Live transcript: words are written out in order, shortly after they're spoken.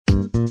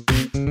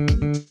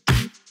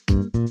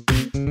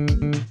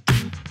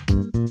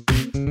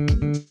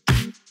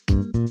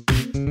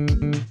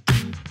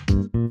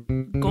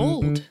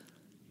Gold.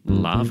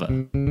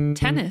 Lava.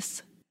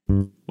 Tennis.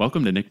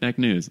 Welcome to Knick-Knack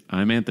News.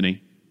 I'm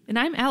Anthony. And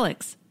I'm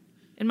Alex.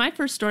 And my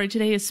first story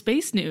today is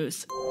space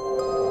news.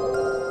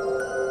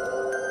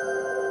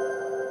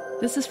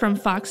 This is from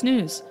Fox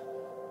News.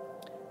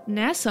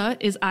 NASA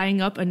is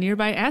eyeing up a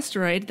nearby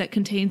asteroid that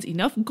contains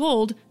enough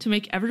gold to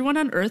make everyone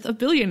on Earth a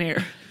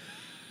billionaire.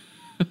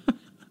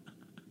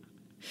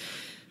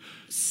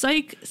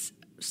 Psyche?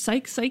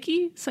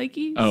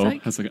 Oh, I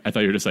thought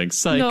you were just saying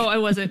psych. No, I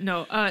wasn't.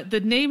 No. The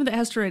name of the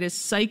asteroid is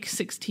Psyche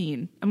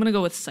 16. I'm going to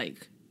go with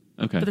Psyche.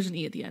 Okay. But there's an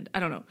E at the end. I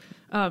don't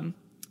know.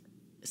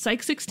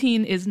 Psyche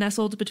 16 is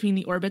nestled between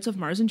the orbits of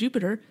Mars and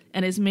Jupiter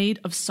and is made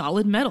of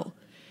solid metal.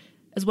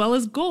 As well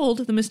as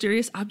gold, the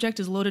mysterious object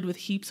is loaded with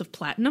heaps of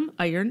platinum,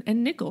 iron,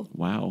 and nickel.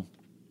 Wow.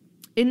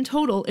 In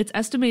total, it's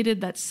estimated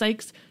that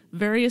Psyche's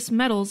various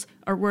metals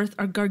are worth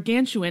a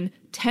gargantuan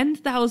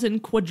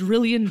 10,000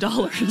 quadrillion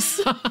dollars.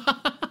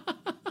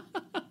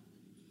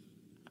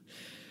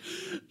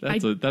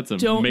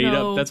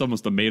 That's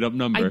almost a made up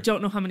number. I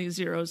don't know how many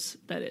zeros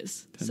that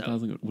is.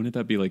 10,000. Wouldn't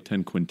that be like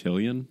 10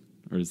 quintillion?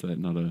 Or is that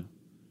not a...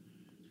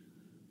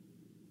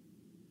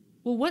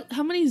 Well,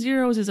 how many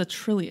zeros is a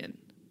trillion?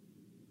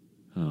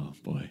 Oh,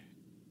 boy.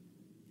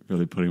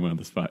 Really putting me on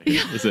the spot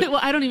here. Is it, well,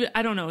 I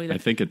don't know either. I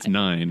think it's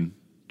 9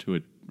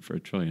 for a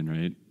trillion,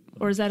 right?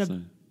 Or is that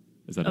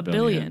is that a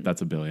billion? Yeah,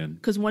 that's a billion.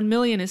 Because 1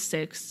 million is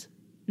 6.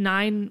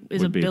 9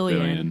 is Would a be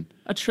billion.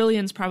 A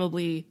trillion's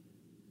probably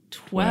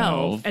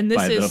 12. And this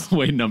by is the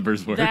way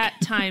numbers work. that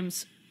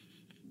times...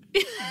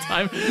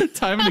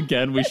 time and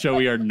again, we show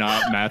we are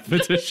not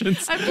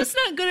mathematicians. I'm just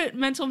not good at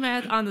mental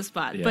math on the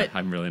spot. Yeah, but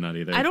I'm really not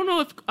either. I don't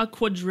know if a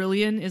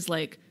quadrillion is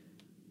like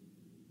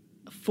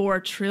 4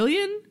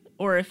 trillion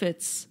or if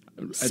it's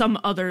some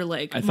other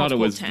like. I thought it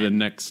was 10. the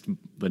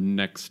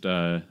next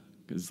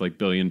is like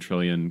billion,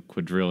 trillion,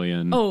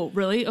 quadrillion. Oh,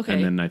 really? Okay.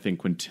 And then I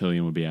think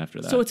quintillion would be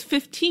after that. So it's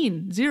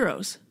 15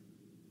 zeros.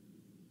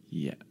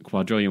 Yeah,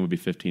 quadrillion would be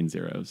 15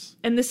 zeros.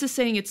 And this is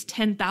saying it's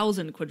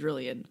 10,000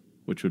 quadrillion.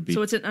 Which would be...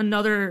 So it's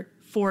another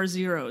 4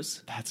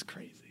 zeros. That's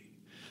crazy.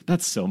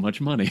 That's so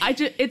much money.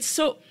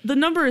 The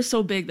number is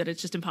so big that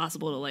it's just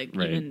impossible to like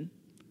right. even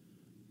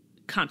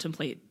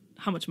contemplate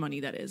how much money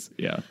that is.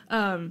 Yeah.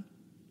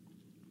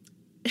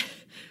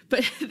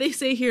 But they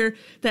say here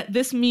that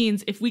this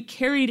means if we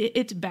carried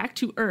it back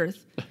to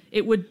Earth,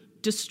 it would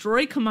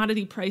destroy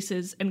commodity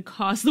prices and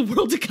cause the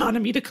world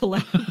economy to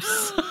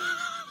collapse.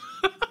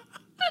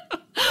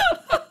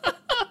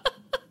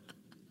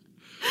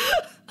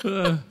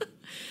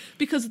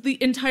 Because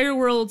the entire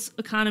world's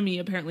economy,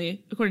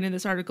 apparently, according to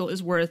this article,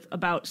 is worth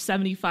about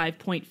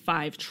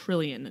 $75.5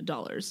 trillion.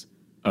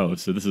 Oh,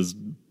 so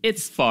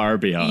it's far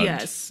beyond.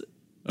 Yes.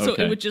 So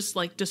it would just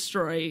like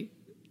destroy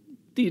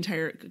the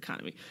entire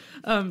economy.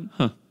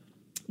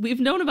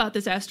 We've known about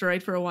this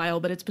asteroid for a while,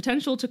 but its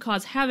potential to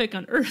cause havoc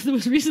on Earth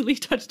was recently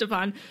touched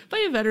upon by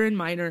a veteran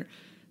miner.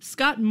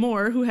 Scott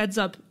Moore, who heads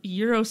up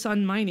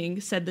Eurosun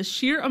Mining, said the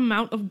sheer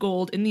amount of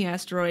gold in the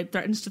asteroid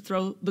threatens to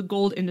throw the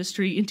gold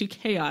industry into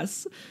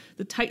chaos.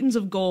 The titans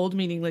of gold,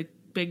 meaning like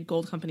big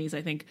gold companies,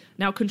 I think,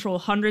 now control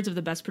hundreds of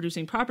the best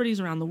producing properties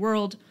around the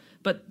world,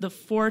 but the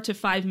 4 to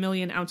 5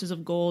 million ounces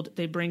of gold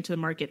they bring to the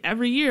market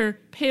every year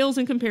pales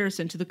in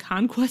comparison to the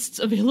conquests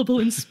available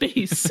in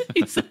space,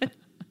 he said.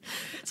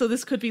 So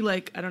this could be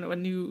like, I don't know, a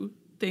new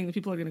thing that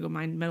people are going to go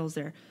mine metals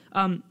there.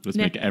 Let's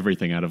make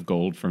everything out of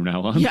gold from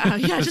now on.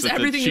 Yeah, just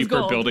everything is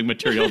gold. Cheaper building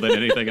material than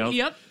anything else.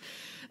 Yep.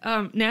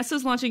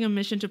 NASA's launching a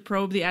mission to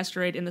probe the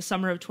asteroid in the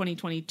summer of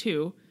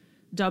 2022.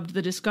 Dubbed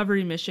the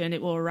Discovery Mission,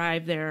 it will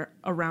arrive there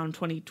around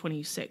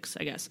 2026,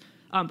 I guess.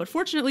 But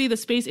fortunately, the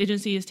space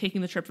agency is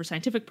taking the trip for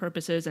scientific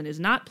purposes and is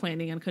not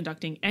planning on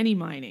conducting any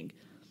mining.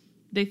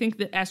 They think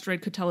the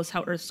asteroid could tell us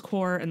how Earth's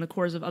core and the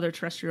cores of other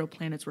terrestrial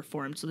planets were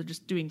formed, so they're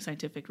just doing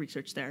scientific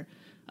research there.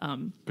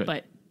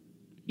 But,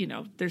 you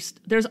know, there's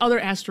other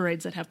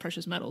asteroids that have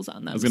precious metals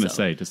on them. I was going to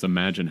say, just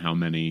imagine how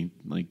many,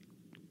 like,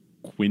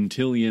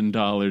 quintillion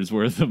dollars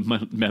worth of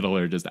metal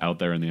are just out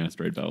there in the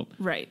asteroid belt.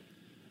 Right.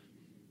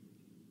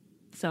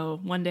 So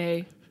one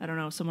day, I don't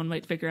know, someone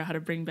might figure out how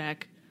to bring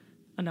back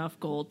enough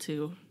gold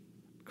to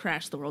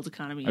crash the world's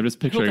economy. I'm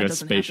just picturing a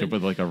spaceship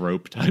with like a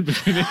rope tied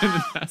between it and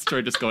the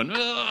asteroid just going,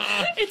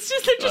 ugh! It's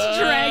just, they're just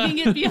dragging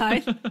it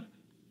behind.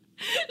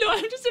 No,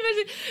 I'm just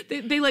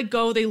imagining, they like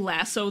go, they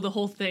lasso the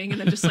whole thing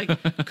and then just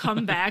like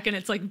come back and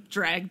it's like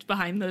dragged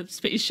behind the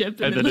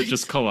spaceship. And then like, it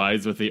just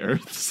collides with the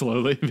Earth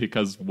slowly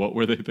because what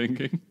were they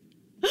thinking?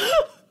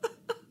 I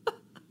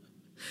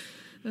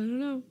don't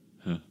know.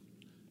 Huh.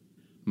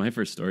 My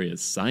first story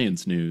is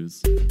science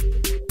news. And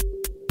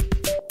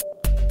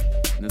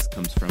this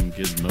comes from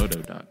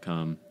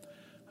Gizmodo.com.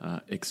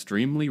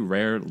 Extremely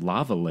rare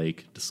lava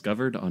lake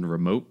discovered on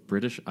remote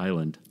British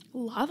island.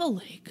 Lava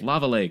lake?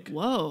 Lava lake.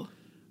 Whoa.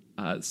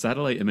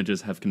 Satellite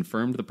images have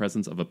confirmed the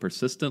presence of a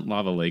persistent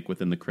lava lake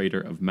within the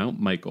crater of Mount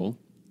Michael,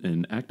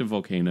 an active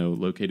volcano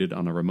located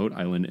on a remote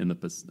island in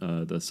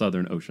the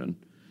Southern Ocean.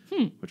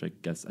 which I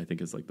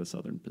think is like the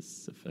Southern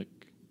Pacific.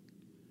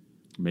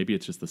 Maybe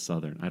it's just the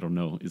Southern. I don't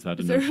know. Is that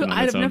an ocean on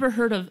I've its own? never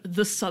heard of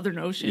the Southern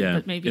Ocean,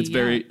 but maybe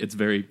it's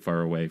very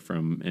far away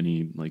from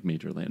any like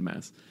major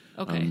landmass.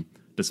 Okay.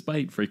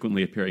 Despite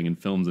frequently appearing in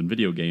films and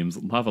video games,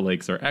 lava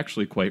lakes are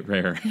actually quite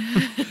rare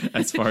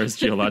as far as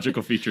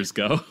geological features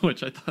go,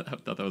 which I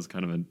thought that was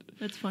kind of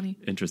That's funny.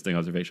 Interesting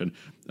observation.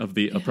 Of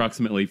the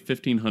approximately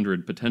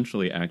 1,500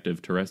 potentially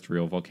active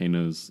terrestrial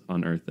volcanoes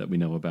on Earth that we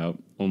know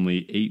about,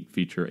 only 8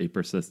 feature a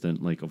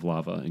persistent lake of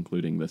lava,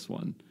 including this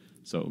one.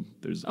 So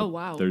there's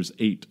there's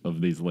 8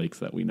 of these lakes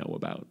that we know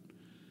about.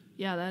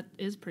 Yeah, that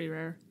is pretty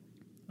rare.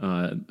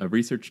 A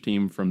research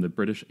team from the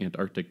British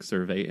Antarctic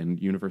Survey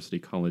and University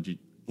College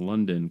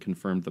London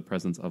confirmed the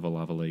presence of a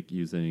lava lake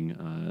using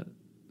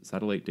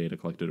satellite data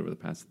collected over the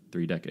past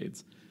 3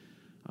 decades.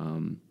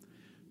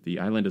 The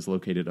island is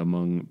located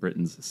among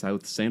Britain's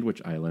South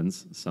Sandwich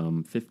Islands,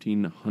 some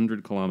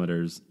 1,500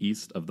 kilometers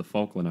east of the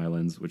Falkland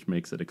Islands, which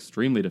makes it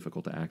extremely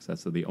difficult to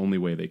access. So the only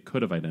way they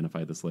could have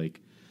identified this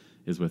lake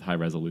is with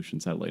high-resolution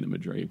satellite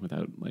imagery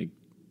without, like,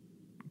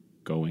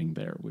 going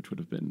there, which would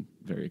have been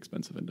very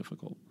expensive and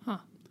difficult. Huh.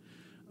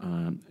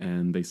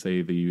 And they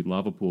say the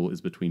lava pool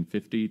is between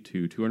 50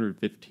 to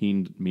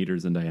 215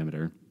 meters in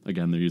diameter.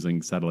 Again, they're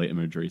using satellite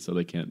imagery, so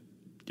they can't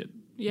get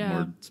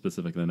more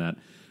specific than that.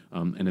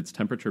 And its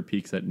temperature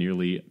peaks at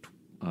nearly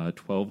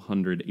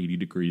 1,280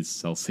 degrees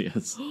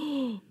Celsius,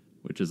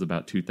 which is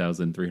about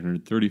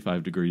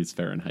 2,335 degrees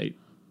Fahrenheit,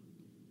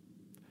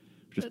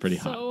 which is pretty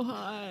hot. So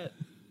hot.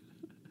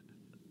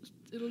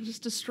 It'll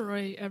just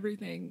destroy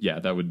everything. Yeah,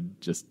 that would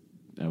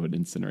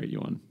incinerate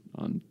you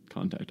on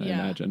contact, I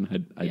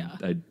imagine.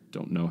 I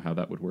don't know how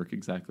that would work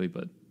exactly,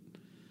 but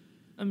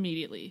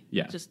immediately.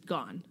 Yeah. Just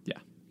gone. Yeah.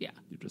 Yeah.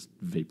 You're just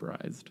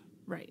vaporized.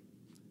 Right.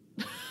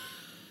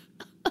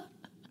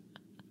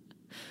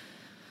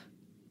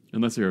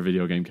 Unless you're a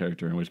video game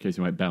character, in which case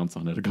you might bounce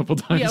on it a couple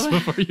times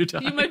before you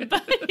die. You might,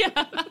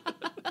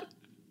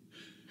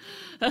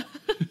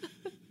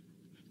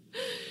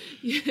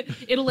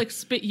 it'll like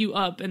spit you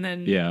up, and then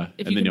and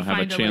then you'll have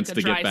a chance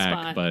to get back.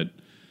 Spot, but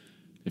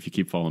if you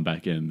keep falling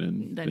back in,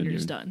 then you're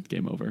just done.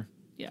 Game over.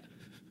 Yeah.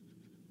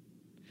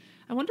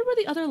 I wonder where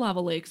the other lava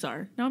lakes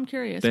are. Now I'm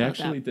curious. They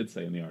actually did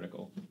say in the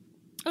article.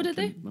 Oh, did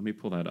they? Let me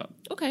pull that up.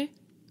 Okay.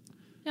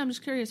 Yeah, I'm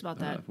just curious about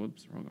that.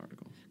 Whoops, wrong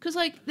article. Because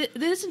like this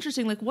is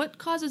interesting. Like, what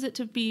causes it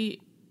to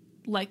be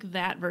like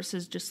that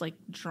versus just like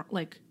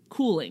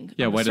cooling?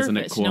 Yeah, why doesn't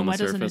it cool on the why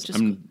surface?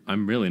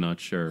 I'm really not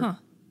sure.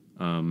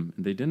 Huh.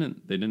 They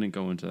didn't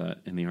go into that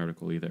in the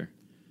article either.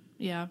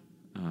 Yeah.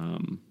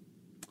 And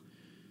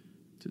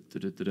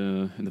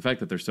the fact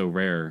that they're so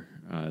rare,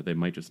 they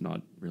might just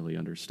not really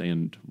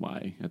understand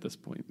why at this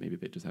point. Maybe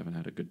they just haven't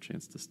had a good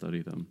chance to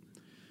study them.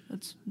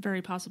 That's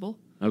very possible.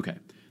 Okay.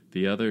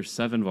 The other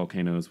 7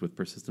 volcanoes with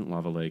persistent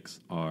lava lakes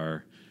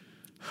are...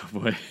 Oh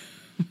boy.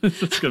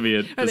 This is going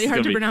to be Are they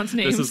hard to pronounce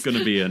names? This is going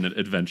to be an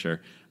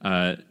adventure.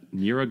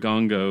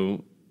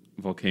 Nyiragongo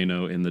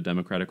volcano in the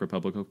Democratic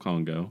Republic of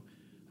Congo,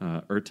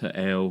 Erta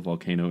Ale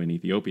volcano in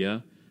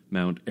Ethiopia,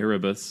 Mount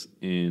Erebus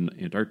in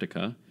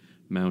Antarctica,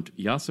 Mount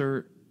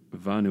Yasser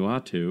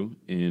Vanuatu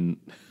in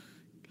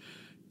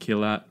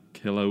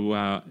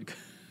Kilauea.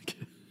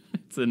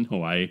 It's in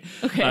Hawaii.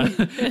 Okay.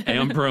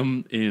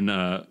 Ambrum in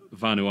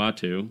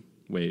Vanuatu.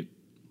 Wait,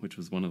 which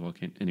was one of the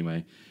volcanoes?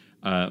 Anyway,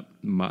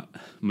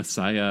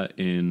 Masaya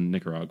in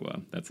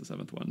Nicaragua. That's the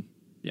 7th one.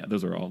 Yeah,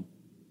 those are all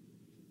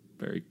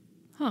very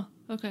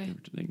okay.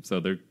 names. So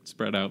they're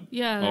spread out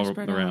all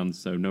spread around. out.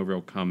 So no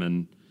real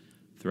common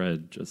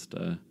thread. Just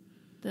the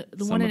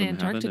one in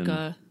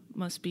Antarctica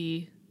must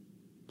be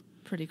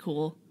pretty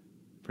cool.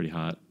 Pretty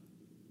hot.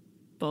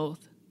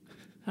 Both.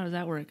 How does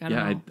that work? I don't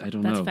know. I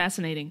don't know. That's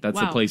fascinating. That's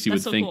the place you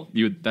would think cool.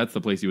 That's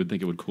the place you would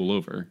think it would cool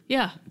over.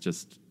 Yeah.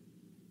 Just.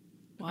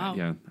 Wow.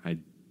 Yeah, I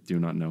do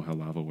not know how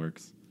lava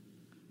works.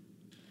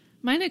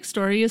 My next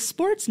story is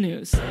sports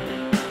news. A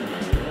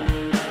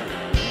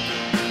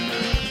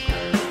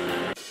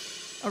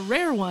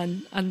rare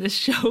one on this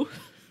show.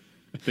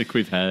 I think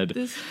we've had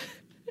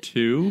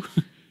 2,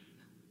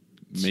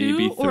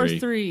 maybe 2 or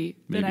 3.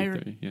 Maybe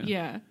 3,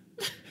 yeah.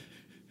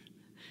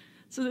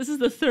 So this is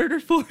the 3rd or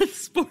 4th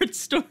sports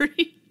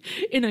story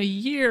in a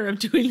year of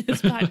doing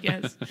this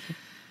podcast.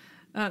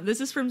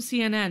 This is from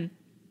CNN.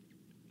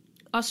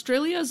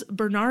 Australia's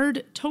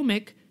Bernard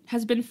Tomic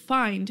has been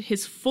fined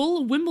his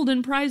full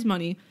Wimbledon prize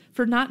money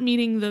for not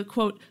meeting the,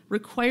 quote,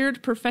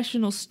 required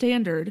professional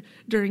standard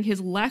during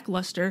his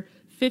lackluster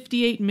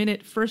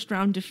 58-minute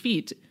first-round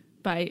defeat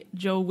by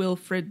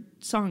Jo-Wilfried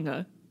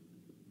Tsonga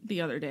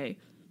the other day.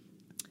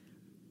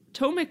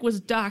 Tomic was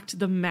docked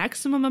the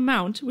maximum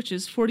amount, which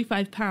is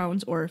 45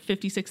 pounds or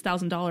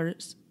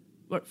 $56,000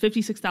 or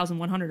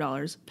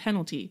 $56,100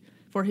 penalty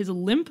for his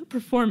limp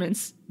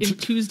performance in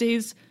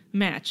Tuesday's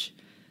match,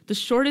 the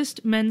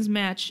shortest men's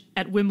match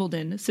at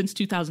Wimbledon since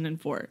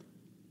 2004.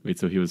 Wait,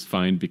 so he was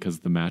fined because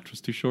the match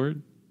was too short?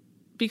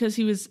 Because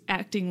he was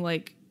acting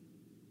like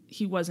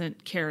he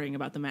wasn't caring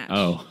about the match.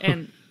 Oh.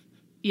 And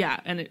yeah,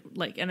 and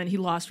then he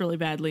lost really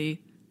badly.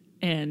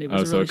 and it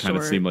was so really it kind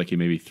of seemed like he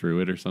maybe threw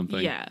it or something.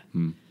 Yeah.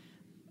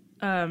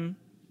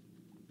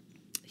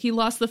 He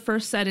lost the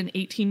first set in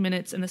 18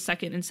 minutes and the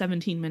second in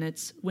 17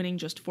 minutes, winning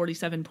just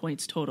 47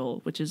 points total,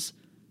 which is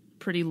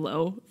pretty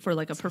low for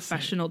like a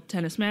professional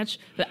tennis match.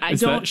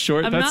 Is that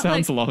short? That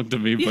sounds long to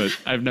me, but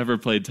I've never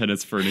played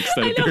tennis for an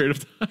extended period of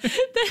time.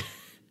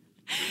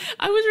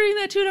 I was reading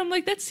that too, and I'm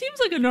like, that seems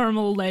like a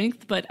normal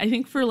length, but I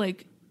think for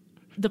like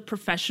the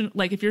professional,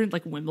 like if you're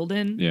like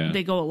Wimbledon,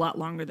 they go a lot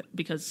longer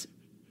because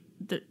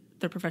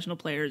they're professional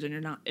players, and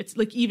you're not. It's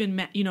like even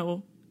like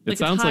it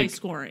sounds high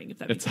scoring. If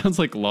that makes sense. Sounds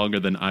like longer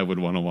than I would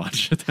want to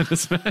watch a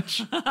tennis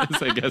match.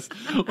 Is I guess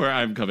where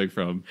I'm coming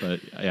from,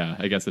 but yeah,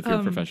 I guess if you're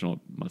a professional,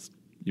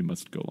 you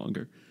must go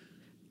longer.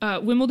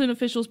 Wimbledon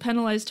officials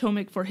penalized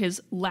Tomic for his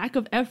lack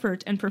of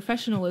effort and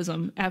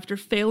professionalism after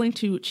failing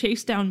to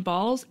chase down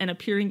balls and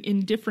appearing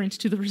indifferent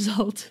to the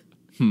result.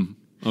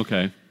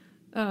 Okay.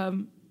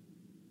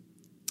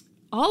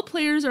 All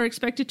players are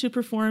expected to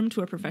perform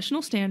to a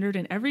professional standard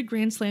in every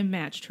Grand Slam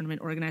match,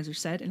 tournament organizer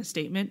said in a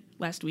statement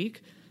last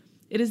week.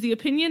 It is the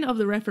opinion of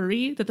the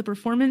referee that the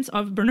performance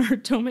of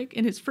Bernard Tomic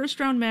in his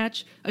first-round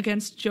match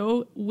against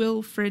Jo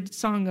Wilfried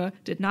Tsonga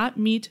did not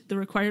meet the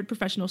required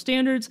professional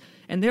standards,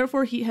 and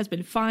therefore he has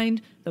been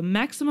fined the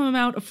maximum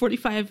amount of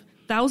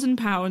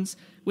 £45,000,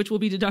 which will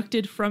be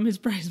deducted from his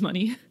prize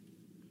money.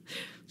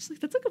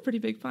 That's like a pretty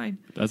big fine.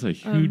 That's a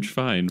huge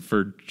fine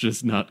for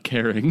just not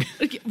caring.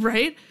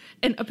 Right?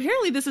 And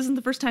apparently this isn't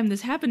the first time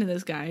this happened to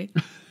this guy.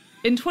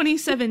 In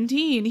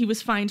 2017, he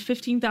was fined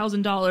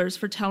 $15,000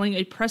 for telling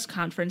a press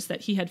conference that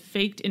he had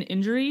faked an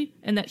injury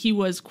and that he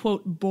was,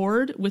 quote,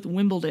 bored with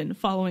Wimbledon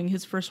following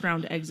his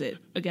first-round exit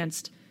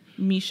against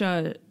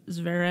Misha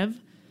Zverev.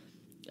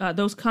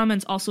 Those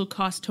comments also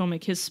cost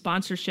Tomic his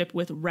sponsorship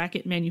with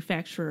racket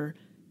manufacturer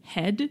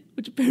Head,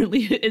 which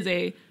apparently is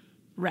a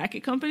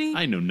racket company.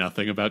 I know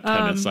nothing about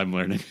tennis, I'm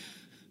learning.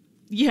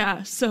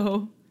 Yeah,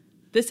 so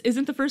this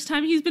isn't the first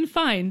time he's been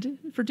fined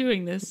for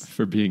doing this.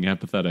 For being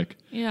apathetic.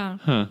 Yeah.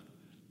 Huh.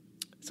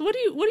 So what do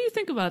you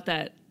think about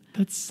that?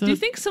 Do you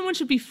think someone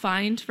should be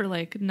fined for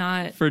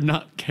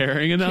not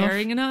caring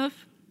enough?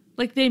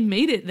 Like they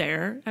made it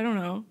there. I don't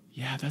know.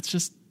 Yeah, that's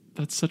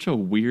such a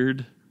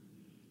weird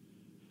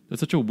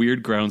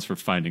grounds for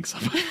finding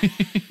somebody.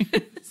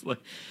 It's like,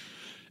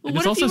 well,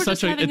 it's also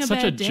such a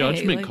day?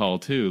 judgment call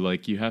too.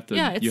 Like you have to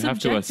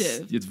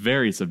it's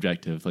very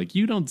subjective. Like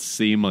you don't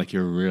seem like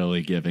you're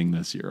really giving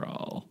this your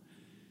all.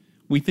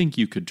 We think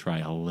you could try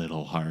a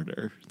little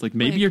harder. Like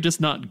maybe you're just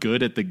not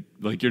good at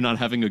you're not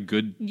having a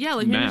good maybe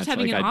you're just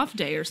having an off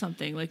day or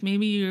something. Like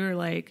maybe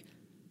you're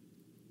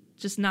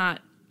just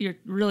not, you're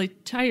really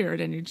tired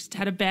and you just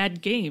had a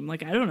bad game.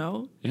 Like I don't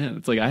know. Yeah,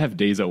 it's like I have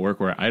days at work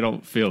where I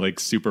don't feel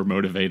super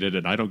motivated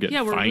and I don't get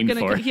fined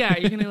for it. Yeah,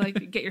 you're gonna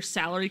get your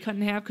salary cut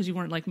in half because you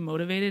weren't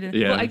motivated.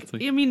 Yeah,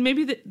 I mean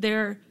maybe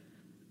they're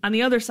on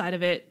the other side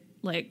of it.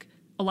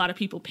 A lot of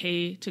people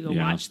pay to go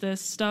watch this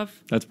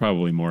stuff. That's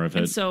probably more of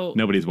it. So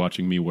nobody's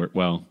watching me work.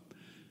 Well,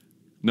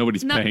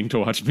 nobody's paying to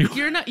watch me work.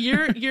 You're not.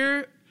 Your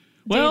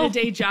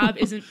day-to-day job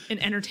isn't an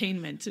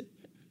entertainment.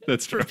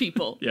 That's for true.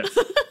 people. Yes.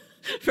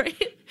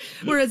 Right.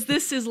 Whereas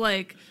this is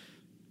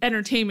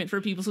entertainment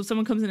for people. So if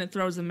someone comes in and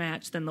throws a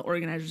match, then the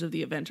organizers of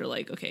the event are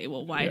like, okay,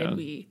 well, why did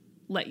we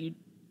let you?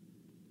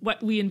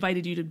 What we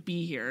invited you to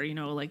be here? You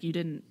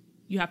didn't.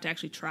 You have to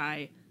actually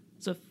try.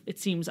 So it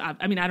seems, I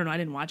don't know, I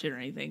didn't watch it or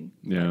anything.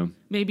 Yeah.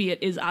 Maybe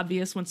it is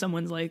obvious when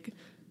someone's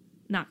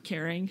not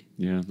caring.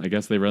 Yeah, I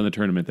guess they run the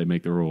tournament, they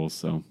make the rules,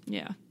 so.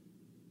 Yeah. I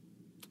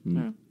don't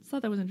know. I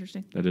thought that was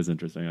interesting. That is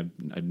interesting.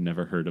 I'd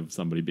never heard of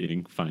somebody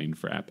being fined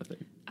for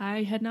apathy.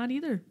 I had not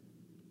either.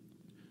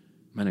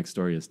 My next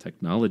story is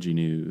technology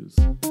news.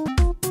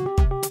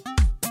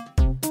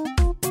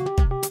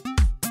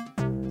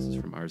 This is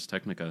from Ars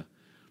Technica.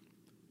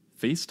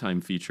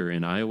 FaceTime feature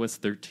in iOS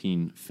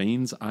 13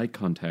 feigns eye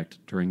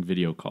contact during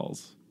video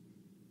calls.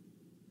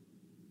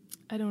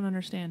 I don't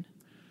understand.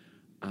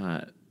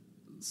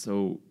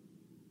 So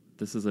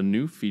this is a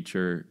new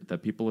feature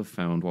that people have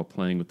found while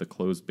playing with the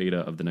closed beta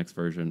of the next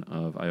version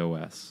of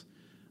iOS.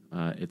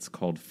 It's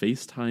called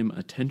FaceTime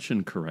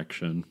Attention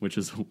Correction, which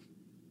is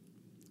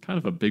kind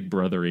of a big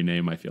brothery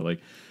name, I feel like.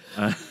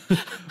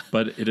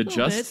 But it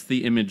adjusts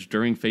the image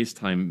during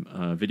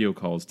FaceTime video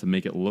calls to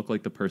make it look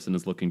like the person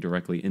is looking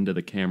directly into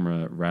the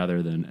camera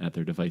rather than at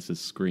their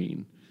device's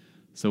screen.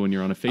 So when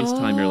you're on a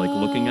FaceTime, you're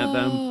looking at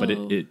them, but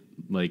it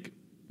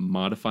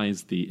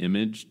modifies the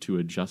image to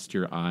adjust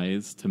your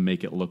eyes to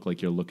make it look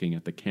like you're looking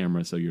at the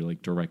camera, so you're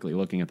directly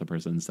looking at the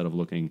person instead of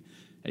looking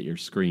at your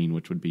screen,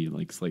 which would be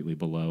slightly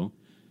below.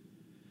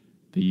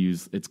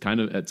 It's kind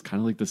of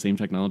like the same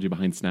technology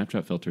behind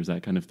Snapchat filters,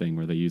 that kind of thing,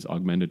 where they use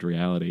augmented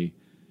reality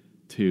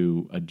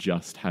to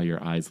adjust how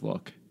your eyes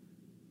look.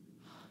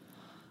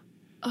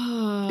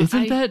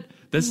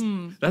 That's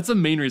the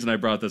main reason I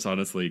brought this,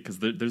 honestly, because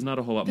there's not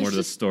a whole lot more to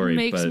the story.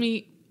 Makes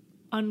me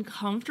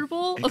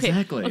uncomfortable.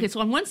 Exactly. Okay. So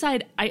on one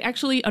side, I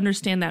actually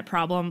understand that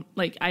problem.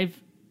 When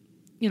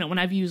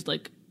I've used a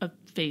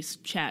face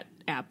chat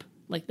app,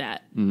 like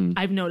that.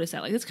 I've noticed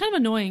that. Like, it's kind of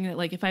annoying that,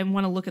 like, if I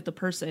want to look at the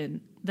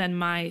person, then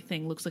my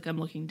thing looks like I'm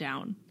looking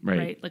down,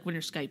 right? Like when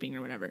you're Skyping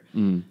or whatever.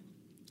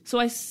 So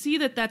I see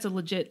that that's a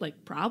legit,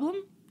 like, problem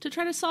to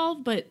try to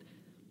solve, but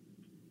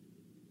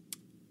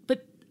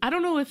I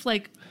don't know if,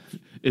 like...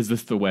 Is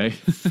this the way?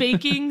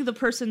 faking the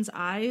person's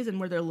eyes and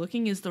where they're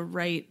looking is the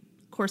right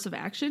course of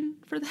action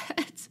for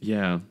that.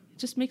 Yeah. It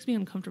just makes me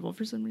uncomfortable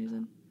for some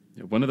reason.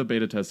 Yeah, one of the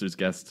beta testers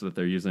guessed that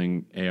they're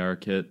using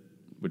ARKit,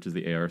 which is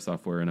the AR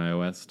software in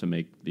iOS, to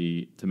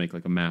make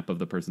like a map of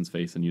the person's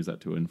face and use that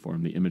to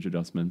inform the image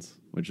adjustments.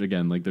 Which,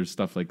 again, like, there's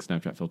stuff like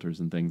Snapchat filters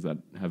and things that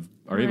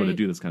are able to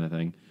do this kind of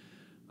thing.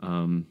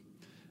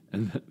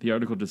 And the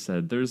article just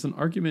said, there's an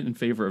argument in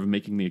favor of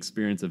making the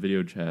experience of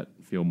video chat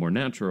feel more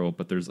natural,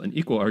 but there's an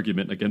equal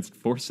argument against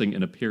forcing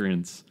an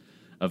appearance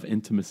of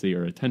intimacy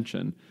or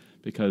attention.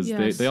 Because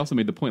they also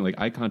made the point, like,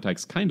 eye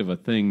contact's kind of a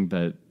thing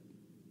that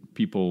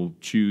people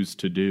choose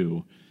to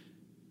do.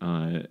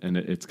 And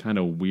it's kind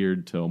of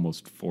weird to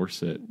almost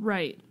force it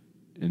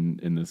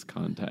in this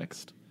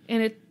context.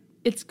 And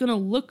it's going to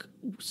look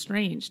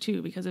strange,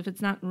 too, because if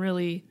it's not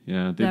really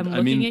them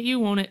looking at you,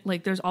 won't it?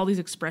 Like, there's all these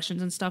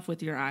expressions and stuff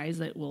with your eyes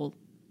that will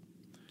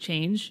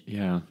change.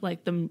 Yeah.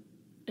 Like, the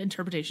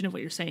interpretation of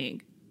what you're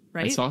saying,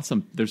 right? I saw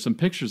there's some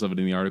pictures of it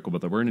in the article,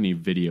 but there weren't any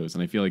videos,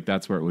 and I feel like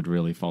that's where it would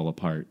really fall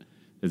apart.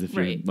 Is if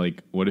you're,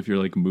 like, what if you're,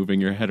 like, moving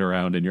your head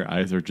around and your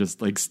eyes are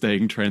just, like,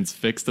 staying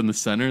transfixed in the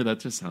center? That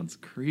just sounds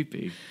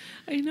creepy.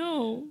 I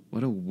know.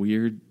 What a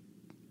weird...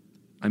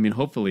 I mean,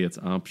 hopefully it's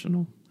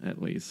optional,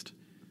 at least.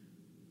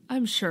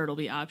 I'm sure it'll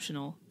be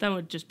optional. That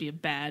would just be a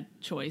bad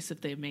choice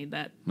if they made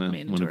that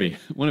mandatory.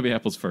 Want to be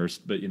Apple's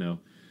first, but, you know.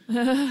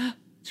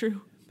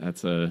 True.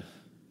 That's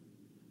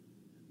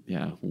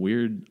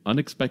weird,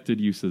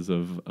 unexpected uses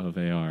of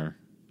AR.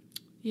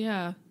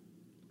 Yeah.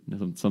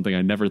 Something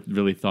I never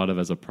really thought of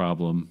as a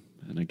problem,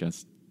 and I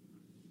guess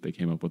they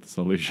came up with a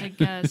solution. I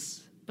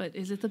guess, but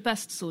is it the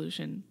best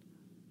solution?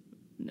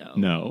 No.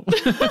 No.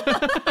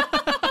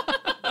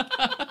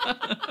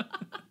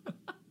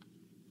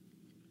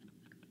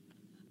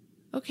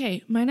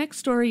 Okay, my next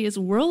story is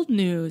world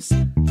news.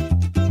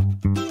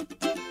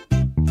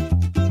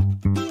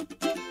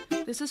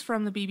 This is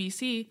from the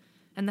BBC,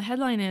 and the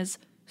headline is,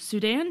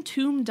 Sudan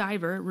tomb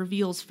diver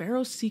reveals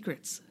Pharaoh's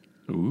secrets.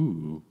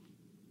 Ooh.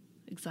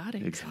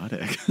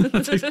 Exotic.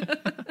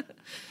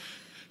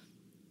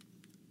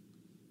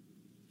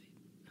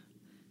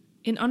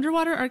 An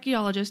underwater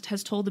archaeologist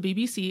has told the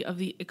BBC of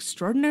the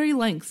extraordinary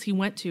lengths he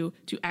went to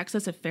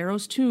access a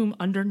pharaoh's tomb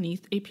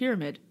underneath a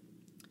pyramid.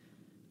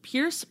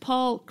 Pierce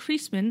Paul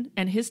Kriesman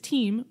and his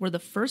team were the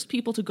first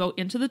people to go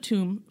into the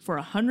tomb for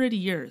 100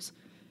 years.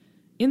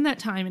 In that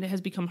time, it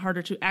has become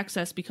harder to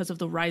access because of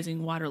the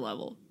rising water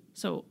level.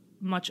 So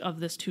much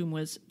of this tomb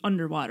was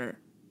underwater.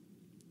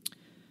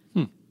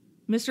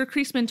 Mr.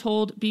 Kriesman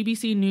told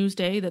BBC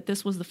Newsday that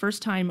this was the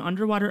first time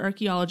underwater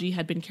archaeology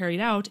had been carried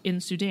out in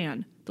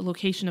Sudan, the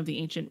location of the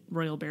ancient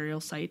royal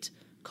burial site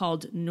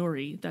called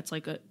Nuri. That's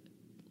like a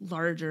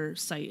larger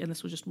site, and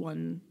this was just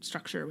one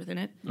structure within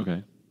it.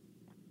 Okay.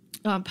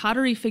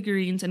 Pottery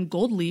figurines and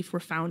gold leaf were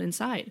found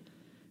inside.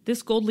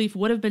 This gold leaf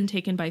would have been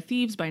taken by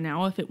thieves by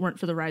now if it weren't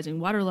for the rising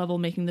water level,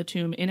 making the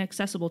tomb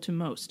inaccessible to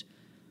most.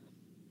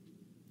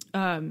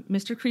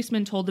 Mr.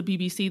 Kriesman told the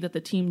BBC that the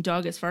team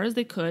dug as far as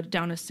they could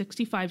down a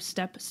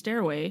 65-step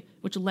stairway,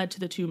 which led to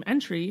the tomb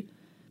entry,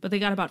 but they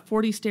got about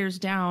 40 stairs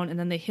down, and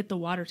then they hit the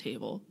water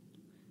table.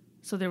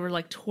 So there were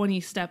like 20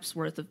 steps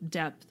worth of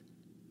depth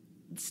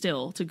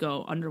still to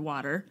go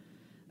underwater.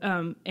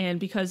 And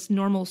because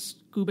normal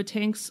scuba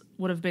tanks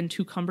would have been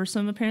too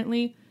cumbersome,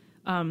 apparently,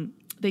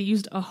 they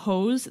used a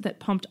hose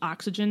that pumped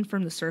oxygen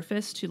from the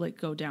surface to, like,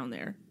 go down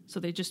there. So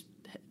they just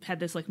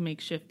had this, like,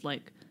 makeshift,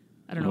 like,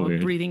 I don't know, a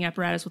breathing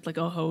apparatus with, like,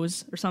 a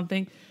hose or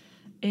something.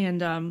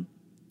 And, and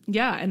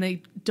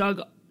they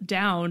dug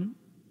down,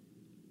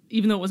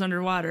 even though it was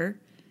underwater,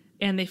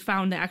 and they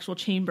found the actual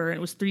chamber, and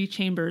it was 3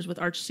 chambers with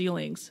arched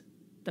ceilings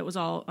that was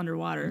all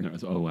underwater. No, it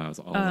was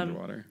all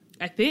underwater.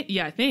 I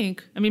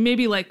think. I mean,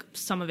 maybe, like,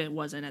 some of it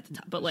wasn't at the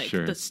top, but, like,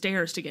 the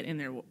stairs to get in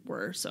there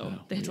were, so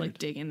they had to, like,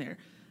 dig in there.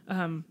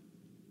 And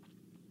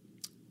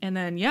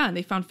then, and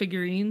they found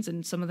figurines,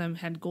 and some of them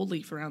had gold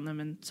leaf around them,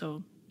 and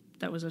so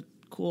that was a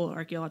cool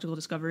archaeological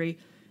discovery.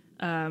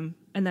 And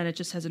then it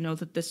just has a note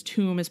that this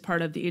tomb is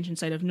part of the ancient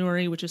site of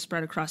Nuri, which is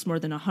spread across more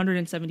than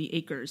 170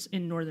 acres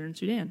in northern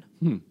Sudan.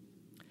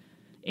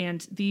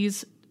 And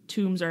these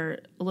tombs are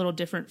a little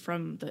different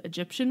from the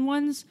Egyptian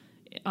ones,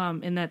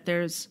 in that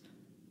there's,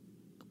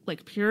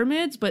 like,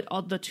 pyramids, but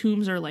all the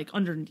tombs are, like,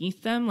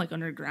 underneath them, like,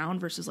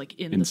 underground, versus, like,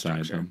 inside the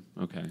structure. Them.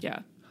 Okay. Yeah.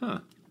 Huh.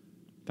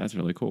 That's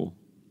really cool.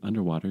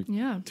 Underwater.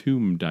 Yeah.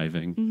 Tomb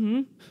diving.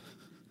 Mm-hmm.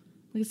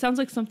 Like, it sounds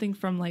like something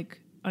from,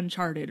 like,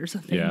 Uncharted or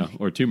something. Yeah,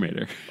 or Tomb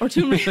Raider.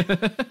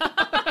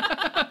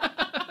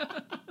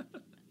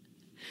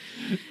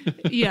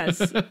 Yes.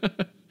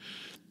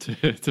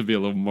 to be a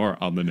little more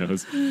on the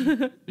nose.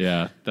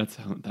 Yeah,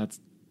 that'd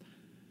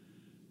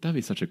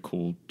be such a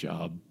cool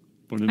job,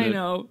 wouldn't it? I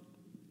know.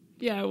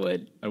 Yeah, I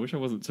would. I wish I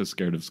wasn't so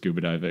scared of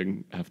scuba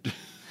diving after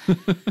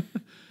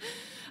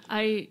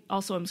I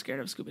also am scared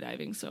of scuba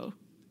diving, so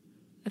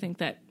I think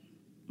that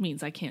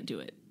means I can't do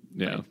it.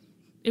 Yeah. But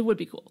it would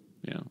be cool.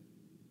 Yeah.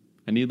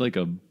 I need like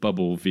a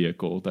bubble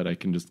vehicle that I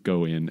can just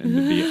go in and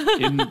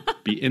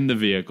be in the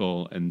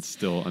vehicle and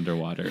still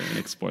underwater and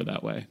explore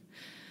that way.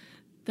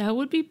 That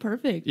would be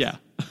perfect. Yeah.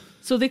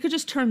 So they could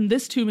just turn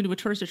this tomb into a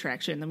tourist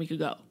attraction, then we could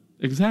go.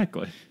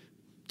 Exactly.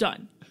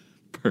 Done.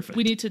 Perfect.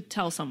 We need to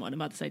tell someone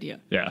about this idea.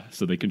 Yeah,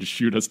 so they can just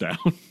shoot us down.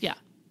 Yeah.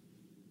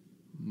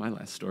 My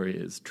last story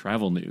is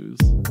travel news.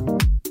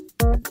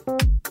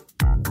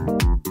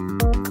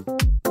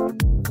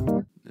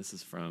 This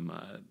is from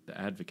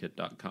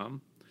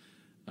theadvocate.com.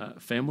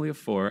 Family of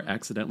 4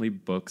 accidentally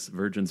books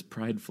Virgin's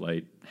Pride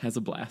flight, has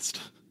a blast.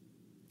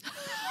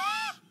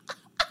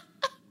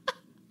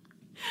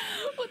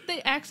 What,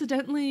 they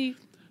accidentally...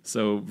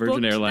 So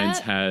Virgin Airlines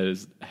that?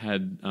 has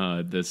had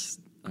this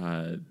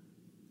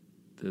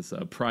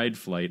Pride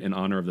flight in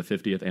honor of the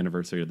 50th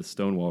anniversary of the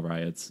Stonewall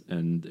riots,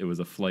 and it was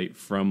a flight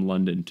from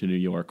London to New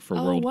York for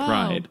World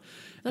Pride.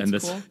 That's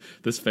and cool.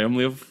 This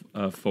family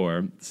of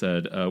 4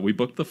 said, we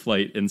booked the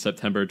flight in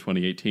September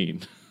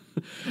 2018.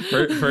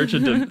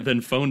 Virgin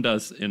then phoned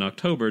us in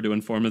October to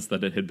inform us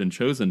that it had been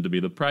chosen to be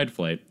the Pride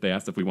flight. They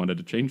asked if we wanted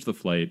to change the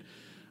flight,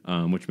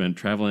 which meant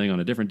traveling on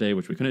a different day,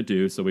 which we couldn't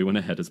do, so we went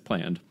ahead as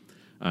planned.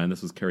 And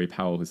this was Carrie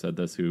Powell who said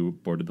this, who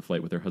boarded the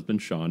flight with her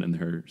husband, Sean, and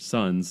her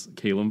sons,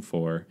 Caleb,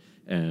 4,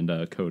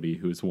 and Cody,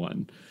 who's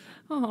 1.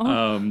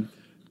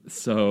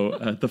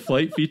 So the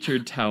flight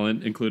featured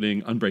talent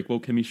including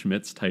Unbreakable Kimmy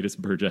Schmidt's Titus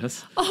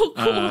Burgess,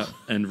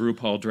 and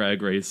RuPaul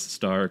Drag Race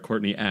star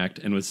Courtney Act,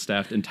 and was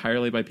staffed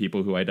entirely by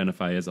people who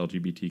identify as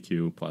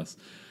LGBTQ+.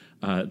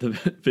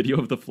 The video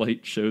of the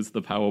flight shows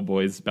the Powell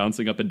boys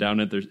bouncing up and down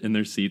in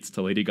their seats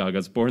to Lady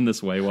Gaga's Born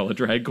This Way while a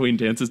drag queen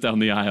dances down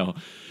the aisle.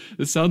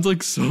 This sounds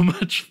like so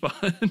much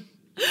fun.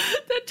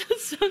 That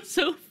does sound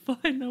so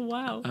fun.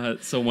 Wow.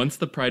 So once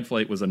the Pride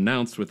flight was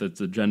announced with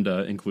its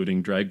agenda,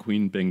 including drag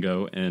queen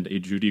bingo and a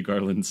Judy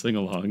Garland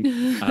sing-along,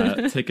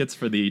 tickets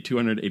for the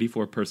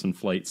 284-person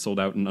flight sold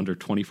out in under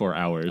 24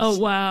 hours. Oh,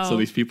 wow. So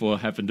these people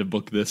happened to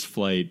book this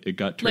flight. It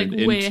got turned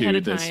way ahead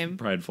into of this time.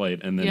 Pride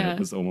flight, and then it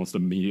was almost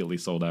immediately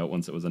sold out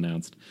once it was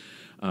announced.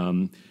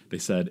 They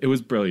said, it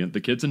was brilliant.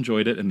 The kids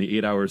enjoyed it, and the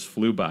 8 hours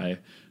flew by.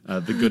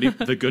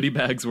 The goodie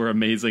bags were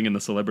amazing, and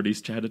the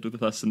celebrities chatted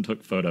with us and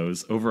took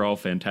photos. Overall,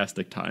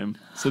 fantastic time.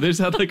 So they just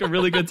had like a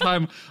really good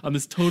time on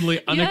this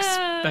totally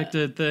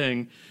unexpected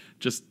thing,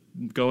 just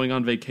going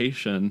on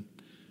vacation.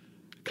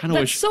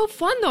 That's so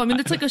fun, though. I mean,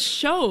 it's like a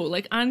show,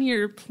 like on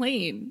your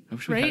plane,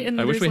 right?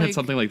 I wish we had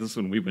something like this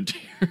when we went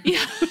here.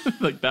 Yeah,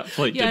 like that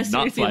flight did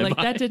not fly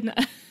by. That did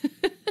not.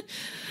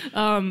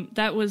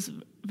 That was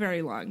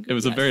very long. It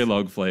was a very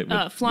long flight.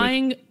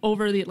 Flying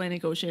over the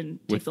Atlantic Ocean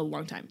takes a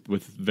long time.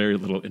 With very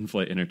little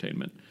in-flight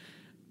entertainment.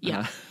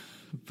 Yeah.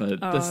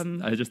 But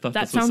I just thought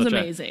that this was sounds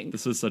amazing.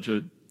 This was such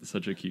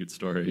a cute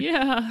story.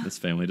 Yeah. This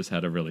family just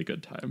had a really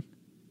good time.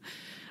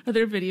 Are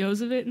there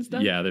videos of it and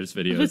stuff? Yeah, there's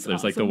videos. That's there's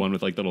awesome. like the one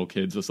with like the little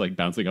kids just like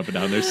bouncing up and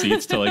down their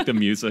seats to like the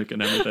music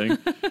and everything.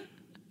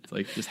 It's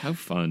like, just have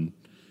fun.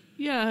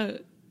 Yeah.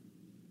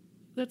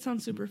 That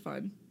sounds super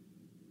fun.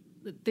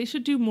 They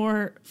should do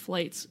more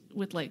flights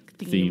with like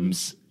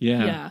themes.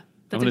 Yeah. Yeah.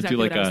 That's exactly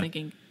what I was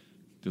thinking.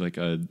 Do like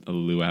a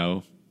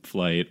luau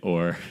flight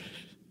or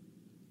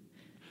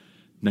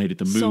night at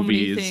the So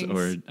many movies, things.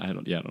 or I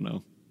don't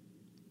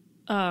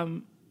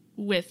know.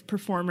 With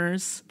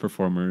performers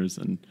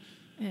and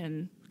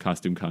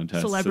costume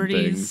contests,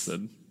 celebrities,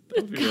 and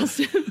things,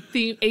 costume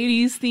theme,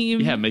 80s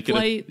theme. Yeah, make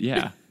flight.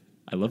 it.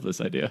 I love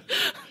this idea.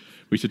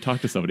 We should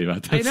talk to somebody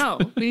about this. I know.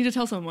 We need to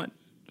tell someone.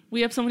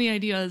 We have so many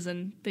ideas,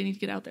 and they need to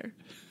get out there.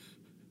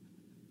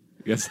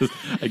 I guess that's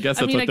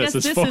what this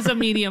is for. This is a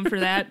medium for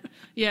that.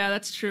 Yeah,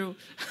 that's true.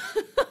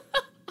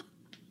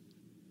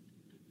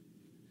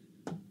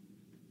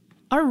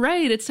 All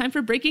right, it's time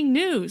for breaking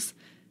news.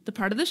 The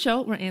part of the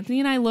show where Anthony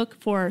and I look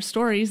for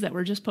stories that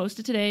were just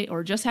posted today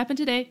or just happened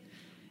today,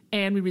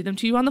 and we read them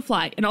to you on the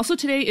fly. And also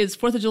today is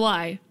 4th of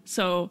July,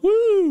 so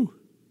woo!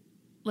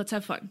 Let's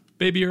have fun.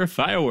 Baby, you're a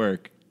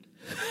firework.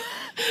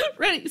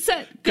 Ready,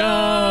 set,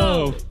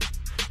 go!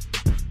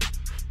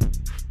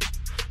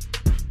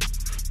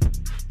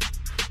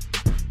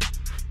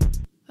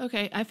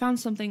 Okay, I found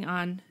something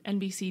on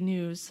NBC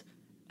News.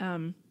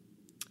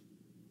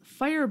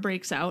 Fire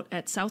breaks out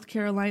at South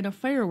Carolina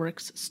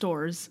fireworks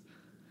stores.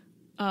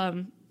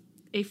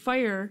 A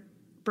fire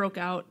broke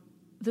out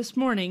this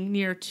morning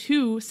near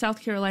 2 South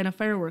Carolina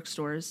fireworks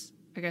stores.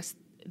 I guess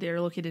they're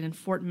located in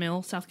Fort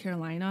Mill, South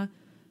Carolina.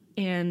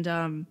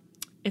 And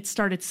it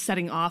started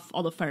setting off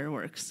all the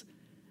fireworks.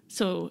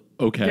 So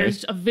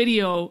there's a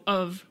video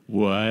of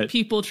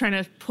people trying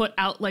to put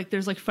out, like,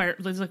 there's like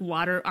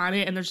water on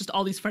it, and there's just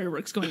all these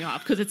fireworks going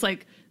off because it's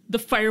like the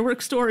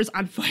fireworks store is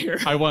on fire.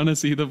 I want to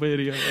see the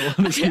video.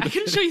 I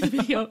can show you the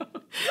video.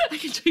 I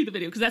can show you the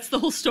video because that's the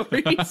whole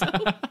story. So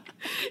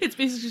it's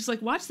basically just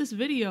like, watch this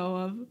video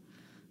of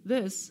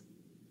this.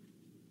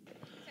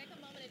 Take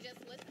a moment and just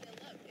listen and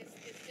look.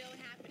 It's still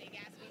happening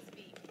as we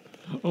speak.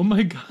 Oh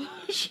my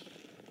gosh.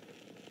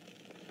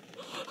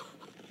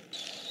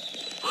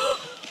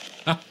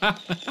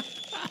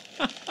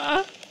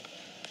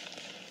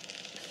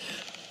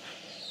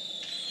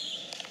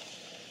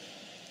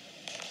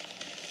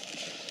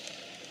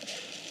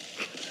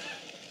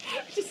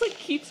 Just like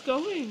keeps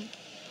going.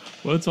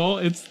 Well, it's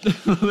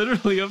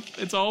literally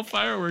it's all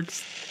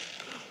fireworks.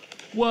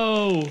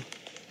 Whoa.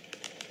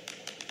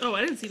 Oh,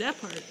 I didn't see that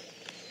part.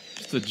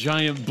 Just a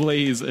giant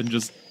blaze and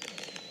just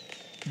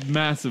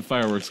massive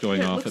fireworks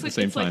going off at the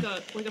same time.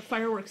 It's like a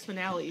fireworks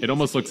finale. It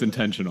almost looks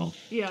intentional.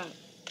 Yeah.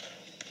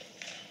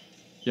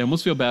 Yeah, I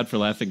almost feel bad for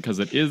laughing because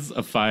it is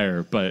a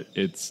fire, but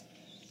it's...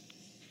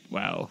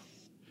 Wow.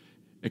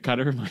 It kind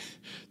of reminds...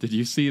 Did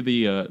you see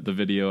the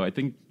video? I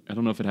don't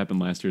know if it happened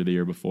last year or the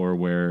year before,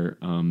 where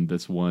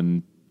this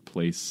one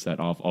place set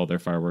off all their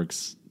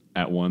fireworks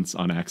at once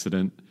on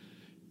accident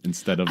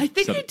instead of... I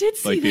think I did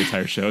see the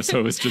entire show. So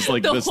it was just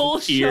like this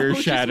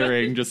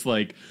ear-shattering,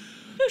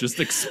 just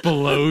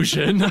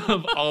explosion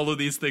of all of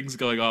these things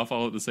going off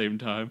all at the same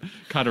time.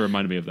 Kind of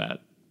reminded me of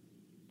that.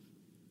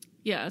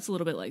 Yeah, it's a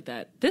little bit like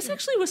that. This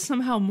actually was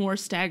somehow more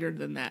staggered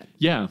than that.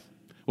 Yeah.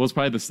 Well, it's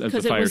probably as the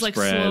fire it was like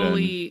spread.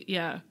 Slowly,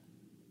 yeah.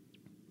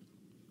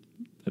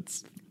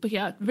 But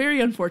yeah,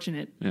 very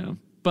unfortunate. Yeah.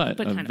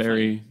 But a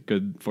very funny.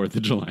 Good 4th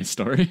of July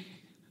story.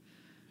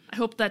 I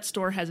hope that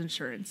store has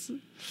insurance.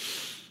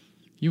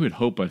 You would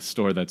hope a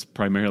store that's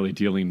primarily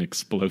dealing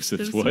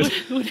explosives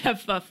would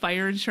have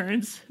fire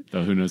insurance.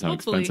 Though who knows how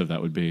expensive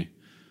that would be.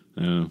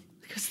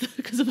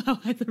 Because of how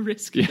high the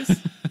risk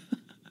is.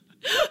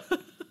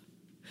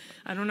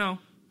 I don't know.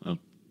 Oh.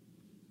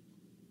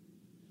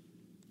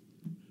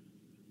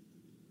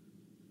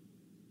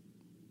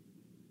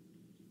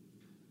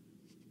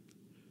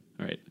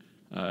 All right.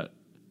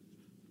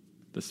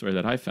 The story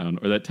that I found,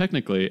 or that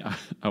technically,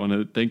 I want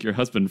to thank your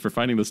husband for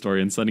finding the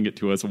story and sending it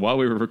to us while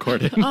we were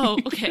recording. Oh,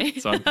 okay.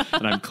 So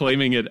I'm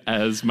claiming it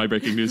as my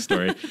breaking news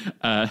story.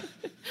 This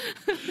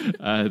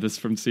is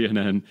from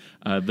CNN.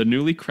 The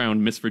newly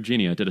crowned Miss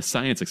Virginia did a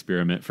science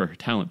experiment for her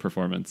talent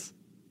performance.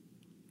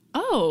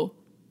 Oh,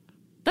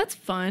 that's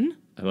fun.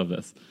 I love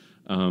this.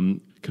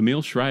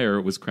 Camille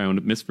Schreier was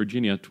crowned Miss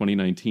Virginia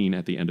 2019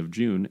 at the end of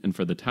June, and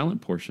for the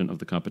talent portion of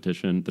the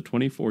competition, the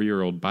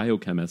 24-year-old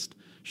biochemist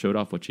showed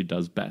off what she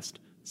does best,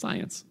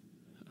 science.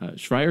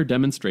 Schreier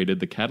demonstrated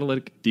the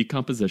catalytic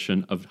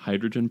decomposition of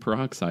hydrogen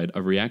peroxide,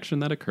 a reaction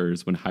that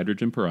occurs when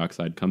hydrogen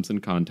peroxide comes in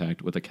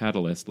contact with a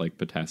catalyst like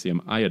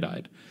potassium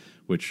iodide,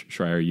 which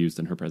Schreier used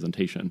in her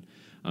presentation.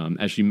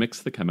 As she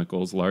mixed the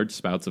chemicals, large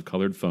spouts of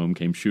colored foam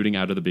came shooting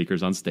out of the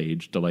beakers on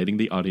stage, delighting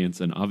the audience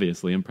and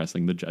obviously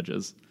impressing the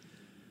judges.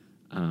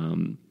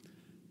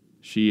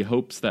 She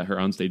hopes that her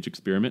onstage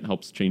experiment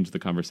helps change the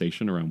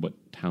conversation around what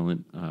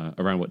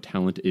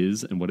talent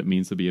is and what it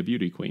means to be a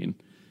beauty queen.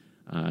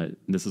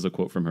 This is a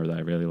quote from her that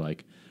I really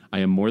like. "I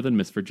am more than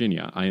Miss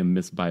Virginia. I am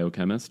Miss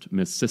Biochemist,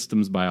 Miss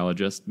Systems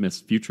Biologist, Miss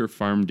Future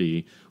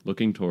PharmD,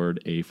 looking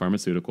toward a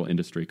pharmaceutical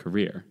industry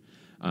career.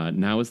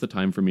 Now is the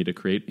time for me to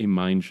create a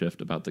mind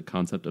shift about the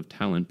concept of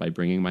talent by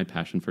bringing my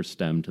passion for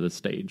STEM to the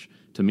stage.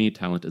 To me,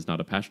 talent is not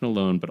a passion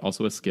alone, but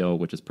also a skill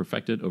which is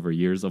perfected over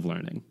years of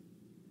learning."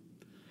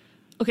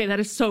 Okay,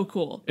 that is so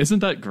cool. Isn't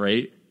that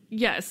great?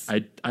 Yes.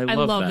 I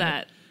love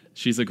that.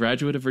 She's a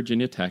graduate of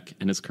Virginia Tech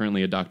and is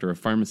currently a Doctor of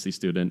Pharmacy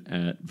student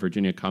at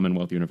Virginia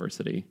Commonwealth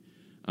University.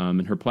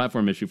 And her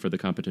platform issue for the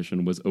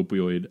competition was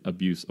opioid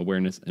abuse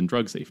awareness and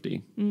drug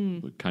safety,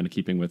 kind of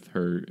keeping with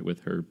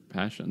her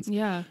passions.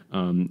 Yeah.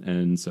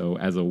 And so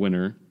as a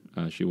winner,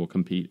 she will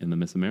compete in the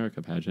Miss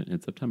America pageant in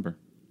September.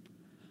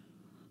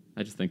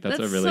 I just think that's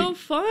so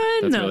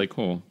fun. That's really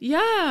cool.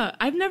 Yeah.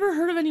 I've never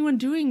heard of anyone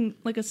doing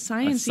like a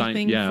sciencey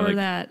thing for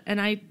that. And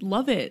I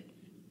love it.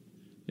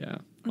 Yeah.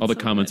 All the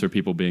comments are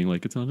people being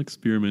like, it's not an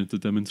experiment, it's a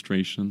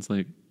demonstration. It's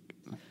like,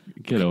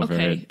 get over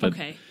it. But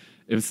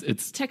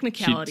it's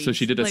technicalities. So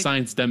she did a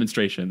science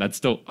demonstration. That's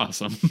still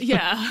awesome.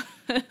 Yeah.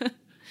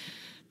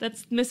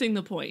 That's missing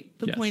the point.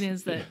 The point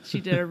is that she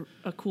did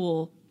a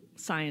cool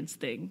science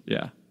thing.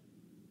 Yeah.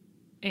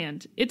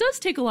 And it does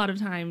take a lot of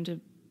time to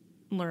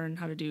learn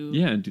how to do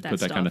and to put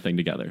that kind of thing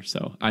together.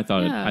 So I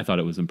thought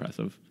it was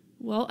impressive.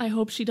 Well, I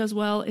hope she does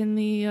well in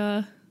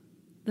the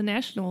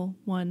national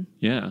one.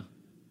 Yeah.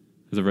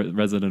 As a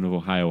resident of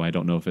Ohio, I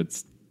don't know if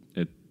it's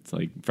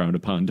like frowned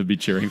upon to be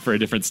cheering for a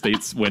different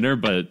state's winner,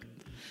 but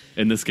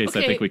in this case,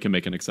 I think we can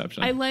make an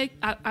exception. I'm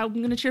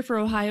going to cheer for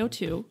Ohio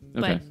too.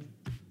 Okay.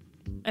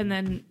 And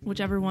then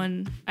whichever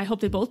one, I hope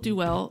they both do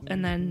well.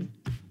 And then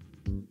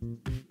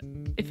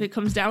if it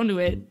comes down to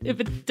it, if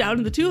it's down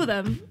to the two of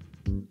them,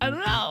 I don't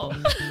know.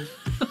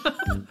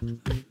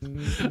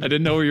 I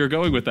didn't know where you were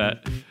going with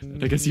that.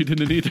 I guess you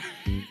didn't either.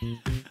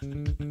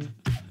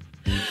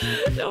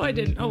 No, I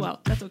didn't. Oh,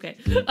 well, that's okay.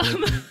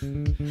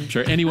 I'm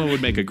sure anyone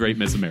would make a great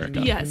Miss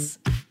America. Yes.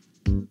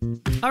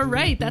 All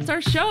right, that's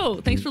our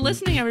show. Thanks for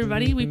listening,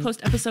 everybody. We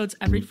post episodes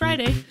every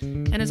Friday.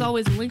 And as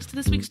always, links to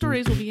this week's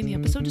stories will be in the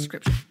episode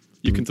description.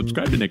 You can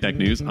subscribe to Knick-Knack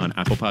News on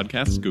Apple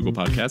Podcasts, Google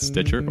Podcasts,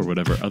 Stitcher, or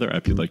whatever other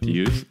app you'd like to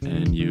use.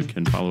 And you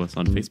can follow us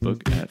on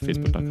Facebook at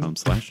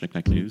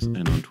facebook.com/knickknacknews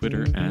and on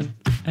Twitter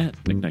at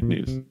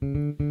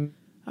knickknacknews.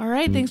 All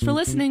right, thanks for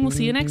listening. We'll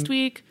see you next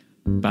week.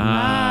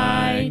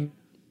 Bye.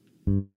 Bye.